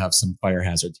 okay, we're going to have some fire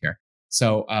hazards here.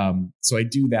 So I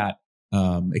do that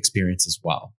experience as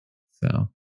well. So.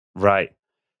 Right.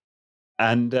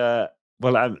 And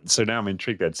so now I'm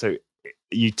intrigued then. So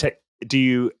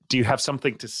do you have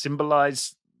something to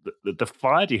symbolize the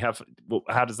fire? Do you have,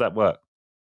 how does that work?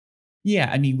 Yeah,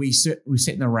 I mean, we sit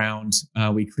in the round.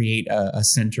 We create a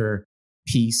center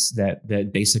piece that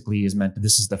basically is meant to,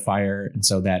 this is the fire, and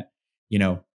so that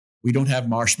we don't have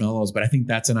marshmallows, but I think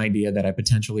that's an idea that I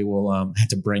potentially will have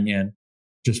to bring in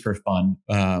just for fun.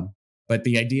 But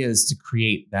the idea is to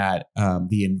create that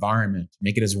the environment,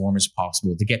 make it as warm as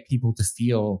possible, to get people to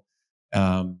feel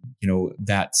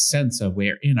that sense of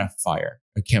we're in a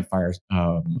campfire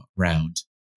round,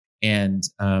 and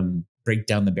break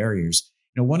down the barriers.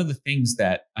 One of the things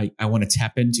that I want to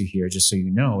tap into here, just so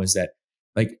you know, is that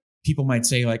people might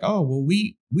say oh, well,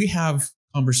 we have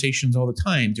conversations all the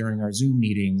time during our Zoom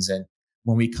meetings, and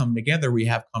when we come together, we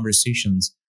have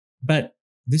conversations. But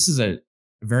this is a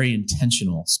very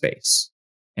intentional space.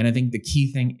 And I think the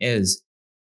key thing is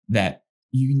that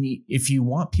if you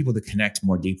want people to connect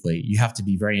more deeply, you have to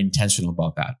be very intentional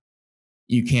about that.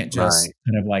 You can't just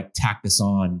kind of tack this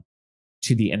on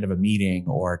to the end of a meeting,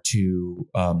 or to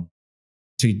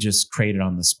just create it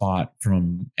on the spot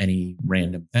from any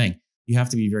random thing. You have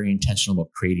to be very intentional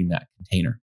about creating that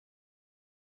container.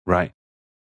 Right.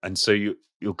 And so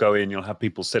you'll go in, you'll have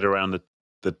people sit around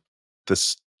the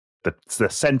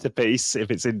centerpiece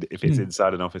if it's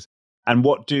inside an office. And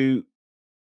what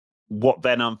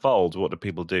then unfolds? What do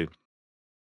people do?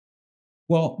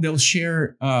 Well, they'll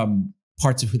share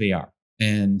parts of who they are,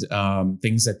 and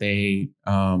things that they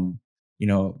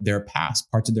their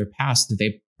past, parts of their past that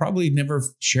they probably never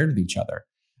shared with each other.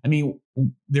 I mean,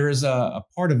 there is a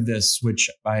part of this which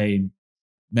I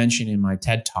mentioned in my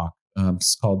TED talk.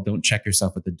 It's called "Don't Check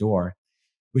Yourself at the Door,"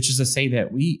 which is to say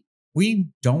that we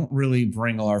don't really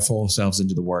bring our full selves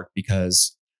into the work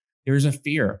because there's a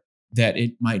fear that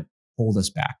it might hold us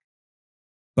back.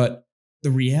 But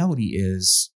the reality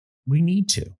is we need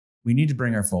to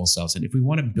bring our full selves in. If we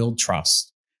want to build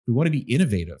trust, if we want to be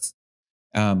innovative,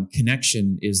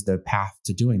 connection is the path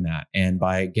to doing that. And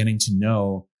by getting to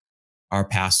know our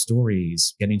past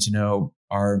stories, getting to know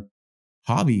our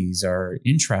hobbies, our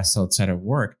interests outside of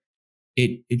work,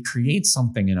 it creates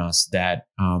something in us that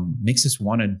makes us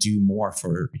want to do more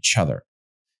for each other,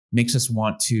 makes us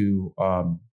want to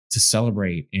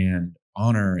celebrate and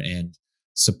honor and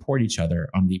support each other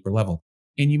on a deeper level.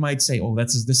 And you might say, "Oh,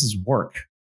 this is work.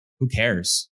 Who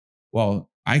cares?" Well,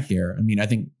 I care. I mean, I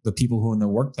think the people who in the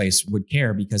workplace would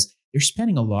care because they're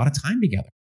spending a lot of time together.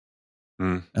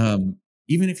 Mm.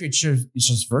 Even if it's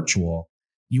just virtual,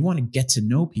 you want to get to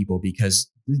know people because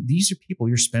these are people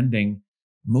you're spending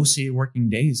most of your working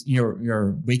days,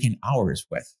 your waking hours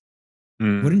with.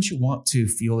 Mm. Wouldn't you want to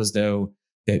feel as though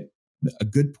that a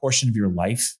good portion of your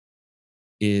life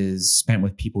is spent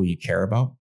with people you care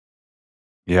about?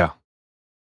 Yeah.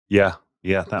 Yeah.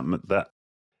 Yeah.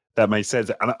 That makes sense.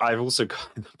 And I've also got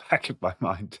in the back of my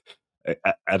mind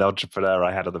an entrepreneur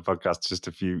I had on the podcast just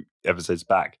a few episodes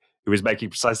back who was making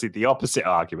precisely the opposite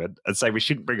argument and saying we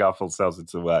shouldn't bring our full selves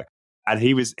into work. And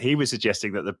he was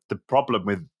suggesting that the problem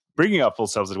with bringing our full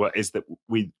selves into work is that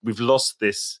we've lost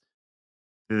this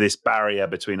barrier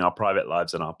between our private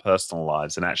lives and our personal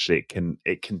lives, and actually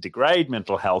it can degrade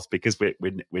mental health because we're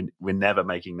never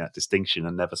making that distinction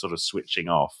and never sort of switching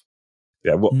off.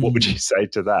 Yeah, what would you say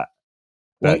to that?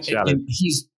 Well, Challenge? and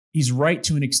he's right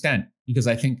to an extent, because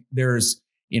I think there's,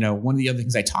 one of the other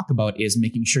things I talk about is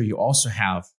making sure you also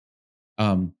have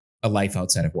a life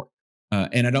outside of work.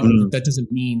 And that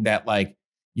doesn't mean that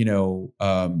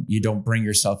you don't bring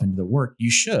yourself into the work.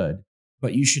 You should,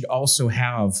 but you should also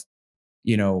have,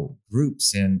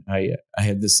 groups. And I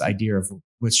have this idea of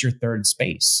what's your third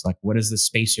space? Like, what is the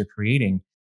space you're creating?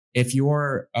 If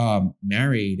you're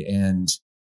married and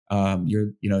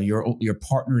your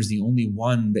partner is the only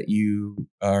one that you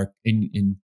are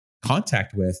in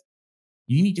contact with,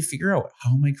 you need to figure out,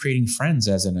 how am I creating friends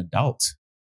as an adult?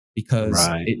 Because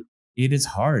it is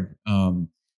hard.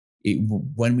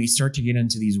 When we start to get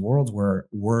into these worlds where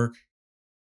work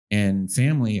and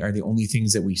family are the only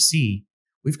things that we see,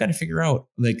 we've got to figure out,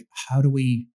 how do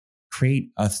we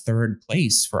create a third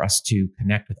place for us to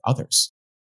connect with others?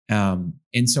 And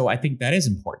so I think that is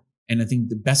important. And I think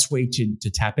the best way to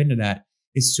tap into that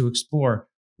is to explore,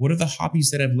 what are the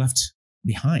hobbies that I've left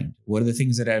behind? What are the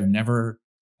things that I've never,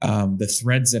 the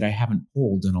threads that I haven't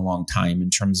pulled in a long time, in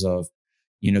terms of,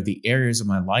 the areas of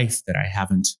my life that I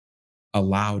haven't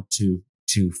allowed to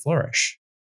flourish.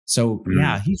 So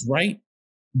yeah, he's right,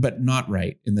 but not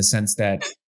right, in the sense that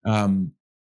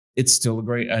it's still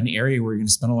an area where you're going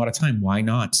to spend a lot of time. Why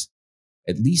not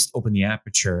at least open the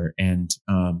aperture and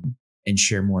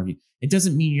share more of you? It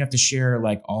doesn't mean you have to share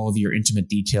all of your intimate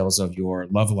details of your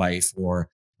love life,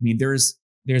 there's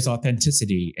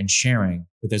authenticity and sharing,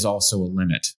 but there's also a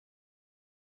limit.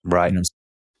 Right.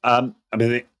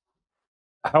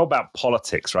 How about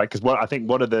politics, right? Because I think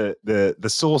one of the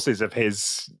sources of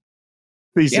his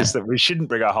thesis that we shouldn't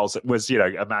bring our whole was,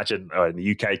 imagine in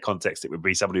the UK context, it would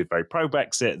be somebody who's very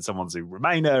pro-Brexit and someone's a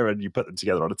Remainer, and you put them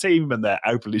together on a team and they're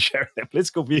openly sharing their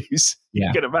political views. Yeah.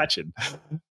 You can imagine.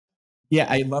 Yeah,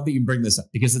 I love that you bring this up,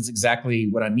 because it's exactly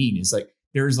what I mean. Is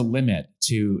there's a limit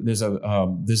to, there's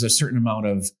a certain amount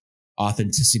of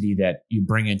authenticity that you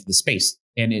bring into the space,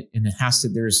 and it has to.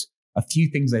 There's a few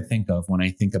things I think of when I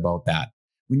think about that.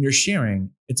 When you're sharing,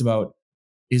 it's about,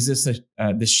 is this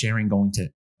sharing going to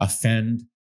offend,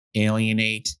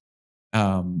 alienate,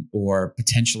 or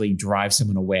potentially drive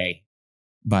someone away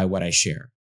by what I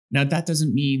share? Now, that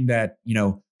doesn't mean that,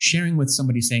 sharing with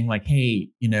somebody saying hey,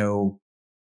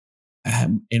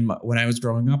 when I was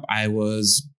growing up, I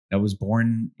was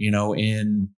born,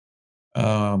 in,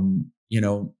 during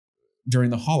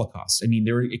the Holocaust.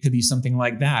 It could be something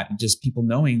like that. Just people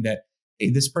knowing that, hey,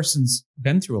 this person's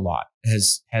been through a lot,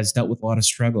 has dealt with a lot of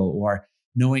struggle, or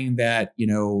knowing that,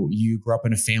 you grew up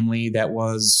in a family that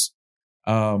was,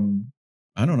 poor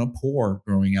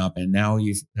growing up, and now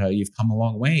you've come a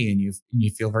long way, and you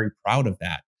feel very proud of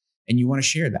that, and you want to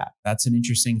share that. That's an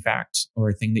interesting fact or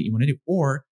a thing that you want to do.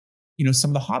 Or,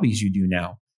 some of the hobbies you do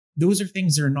now, those are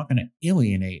things that are not going to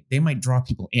alienate. They might draw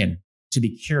people in to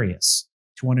be curious,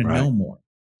 to want to know more.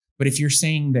 But if you're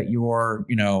saying that you're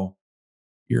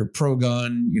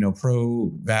pro-gun,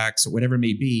 pro-vax, or whatever it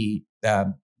may be,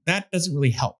 that doesn't really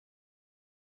help.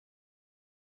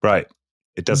 Right.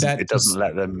 It doesn't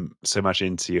let them so much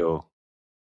into your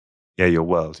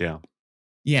world. Yeah.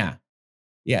 Yeah.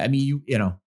 Yeah. You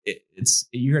got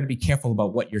to be careful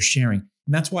about what you're sharing.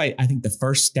 And that's why I think the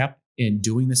first step in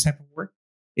doing this type of work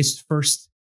is to first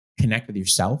connect with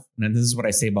yourself. And this is what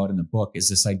I say about in the book, is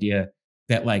this idea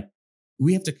that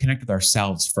we have to connect with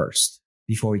ourselves first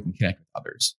before we can connect with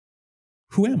others.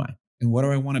 Who am I? And what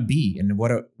do I want to be? And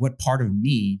what part of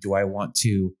me do I want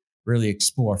to really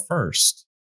explore first,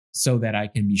 so that I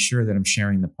can be sure that I'm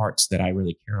sharing the parts that I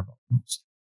really care about most.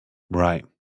 Right.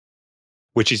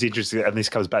 Which is interesting. And this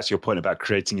comes back to your point about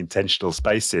creating intentional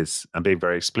spaces and being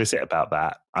very explicit about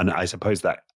that. And I suppose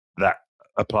that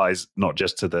applies not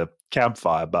just to the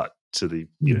campfire, but to the,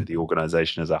 the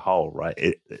organization as a whole, right?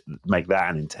 Make that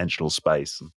an intentional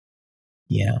space.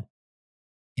 Yeah.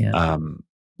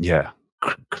 Yeah.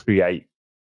 Create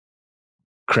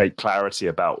clarity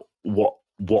about what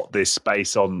this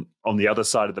space on the other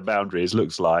side of the boundaries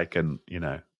looks like, and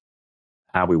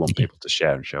how we want people to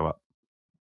share and show up.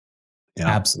 Yeah,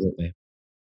 absolutely.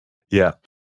 Yeah.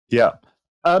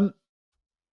 I've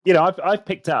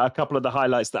picked out a couple of the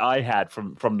highlights that I had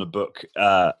from the book,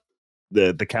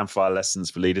 the Campfire Lessons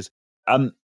for Leaders.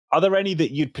 Are there any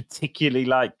that you'd particularly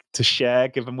like to share,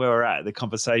 given where we're at the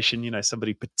conversation?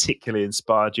 Somebody particularly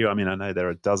inspired you. I mean, I know there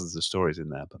are dozens of stories in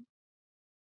there, but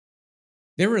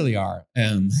there really are.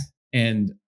 And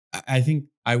I think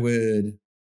I would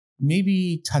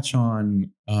maybe touch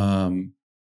on, I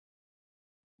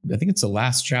think it's the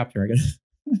last chapter.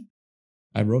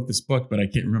 I wrote this book, but I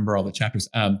can't remember all the chapters.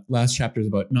 Last chapter is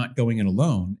about not going it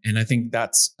alone. And I think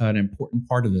that's an important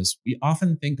part of this. We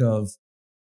often think of,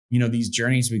 these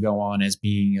journeys we go on as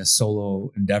being a solo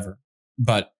endeavor.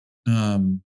 But,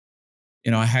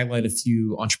 I highlight a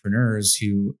few entrepreneurs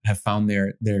who have found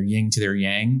their yin to their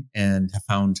yang, and have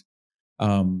found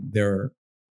the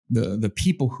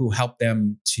people who help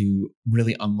them to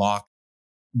really unlock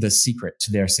the secret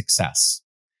to their success.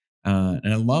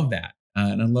 And I love that.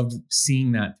 And I loved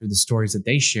seeing that through the stories that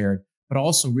they shared, but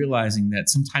also realizing that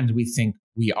sometimes we think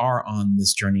we are on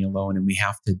this journey alone, and we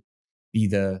have to be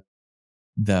the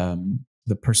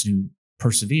person who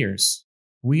perseveres.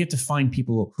 We get to find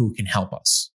people who can help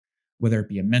us, whether it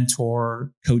be a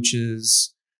mentor,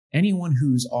 coaches, anyone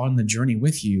who's on the journey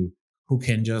with you, who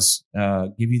can just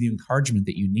give you the encouragement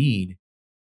that you need,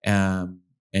 and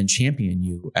champion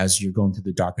you as you're going through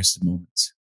the darkest of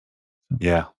moments.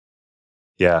 Yeah.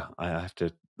 Yeah, I have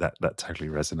to. That totally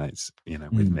resonates,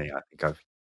 with me. I think I'm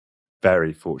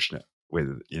very fortunate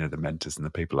with the mentors and the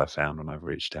people I've found when I've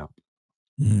reached out.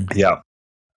 Yeah.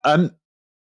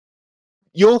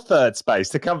 Your third space,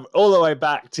 to come all the way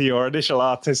back to your initial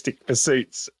artistic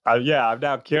pursuits. I'm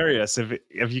now curious if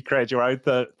you created your own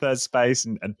third space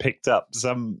and picked up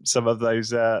some of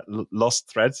those lost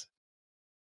threads.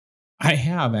 I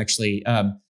have actually.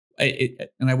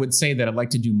 And I would say that I'd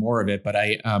like to do more of it, but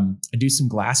I do some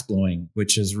glass blowing,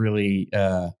 which is really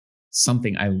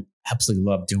something I absolutely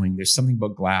love doing. There's something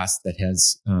about glass that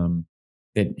has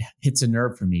that hits a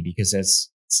nerve for me, because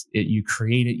you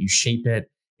create it, you shape it.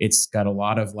 It's got a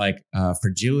lot of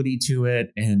fragility to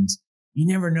it, and you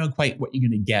never know quite what you're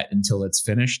going to get until it's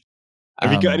finished.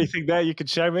 Have you got anything there you could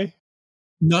show me?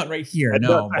 Not right here,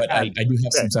 no, but I do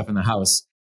have some stuff in the house.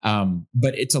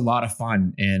 But it's a lot of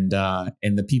fun, and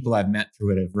the people I've met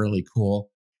through it are really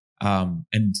cool.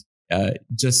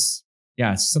 Just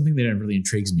something that really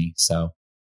intrigues me. So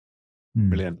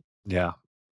brilliant. Yeah.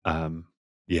 I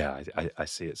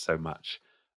see it so much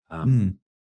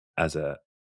as a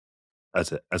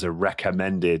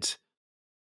recommended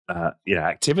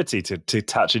activity to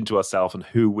touch into ourselves and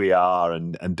who we are,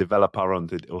 and develop our own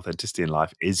authenticity in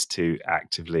life, is to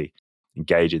actively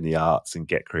engage in the arts and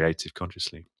get creative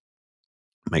consciously.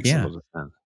 Makes a lot of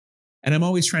sense. And I'm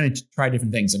always trying to try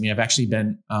different things. I mean, I've actually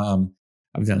been,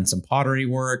 I've done some pottery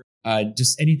work,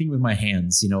 just anything with my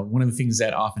hands. One of the things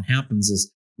that often happens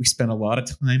is we spend a lot of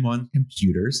time on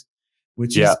computers,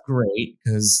 which is great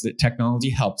because the technology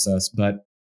helps us. But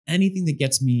anything that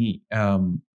gets me,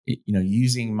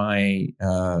 using my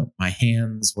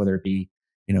hands, whether it be,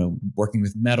 working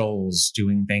with metals,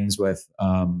 doing things with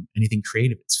anything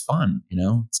creative, it's fun.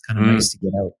 It's kind of nice to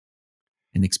get out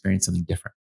and experience something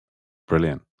different.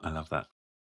 Brilliant. I love that.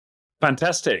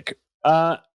 Fantastic.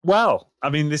 Well, I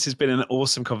mean, this has been an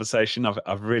awesome conversation.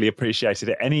 I've really appreciated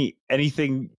it.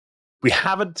 Anything we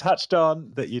haven't touched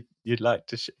on that you'd like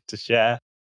to share?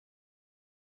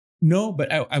 No,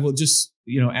 but I will just,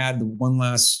 add the one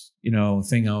last,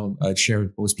 thing I'll share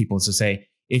with most people, is to say,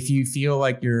 if you feel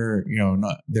like you're,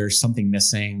 there's something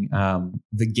missing,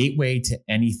 the gateway to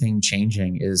anything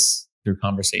changing is through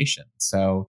conversation.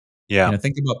 So,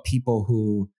 think about people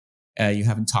who you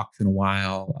haven't talked to in a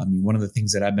while. I mean, one of the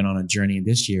things that I've been on a journey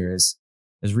this year is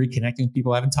reconnecting with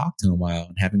people I haven't talked to in a while,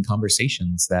 and having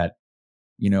conversations that,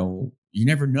 you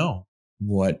never know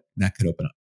what that could open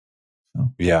up.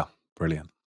 So. Yeah, brilliant.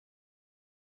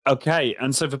 Okay,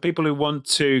 and so for people who want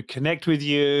to connect with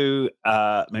you,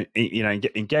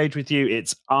 engage with you,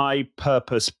 it's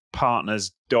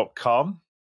ipurposepartners.com.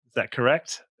 Is that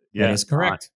correct? That is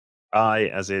correct. I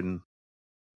as in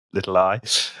little I.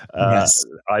 Yes.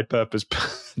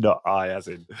 iPurpose, not I as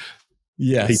in Peter.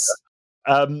 Yes.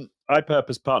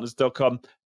 iPurposepartners.com.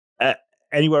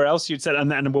 Anywhere else you'd said,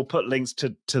 and we'll put links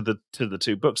to the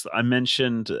two books that I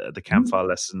mentioned, the Campfire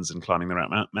Lessons and Climbing the Rat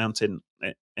Mountain.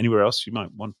 Anywhere else you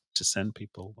might want to send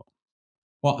people?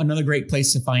 Well, another great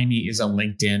place to find me is on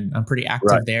LinkedIn. I'm pretty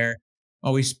active there,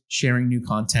 always sharing new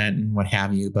content and what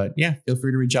have you. But yeah, feel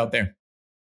free to reach out there.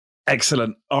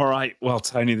 Excellent. All right. Well,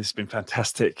 Tony, this has been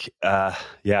fantastic.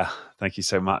 Yeah, thank you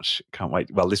so much. Can't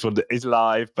wait. Well, this one is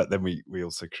live, but then we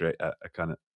also create a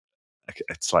kind of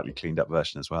a slightly cleaned up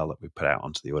version as well that we put out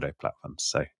onto the audio platforms.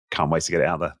 So can't wait to get it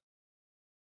out there.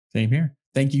 Same here.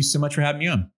 Thank you so much for having me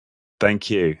on. Thank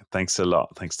you. Thanks a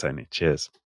lot. Thanks, Tony. Cheers.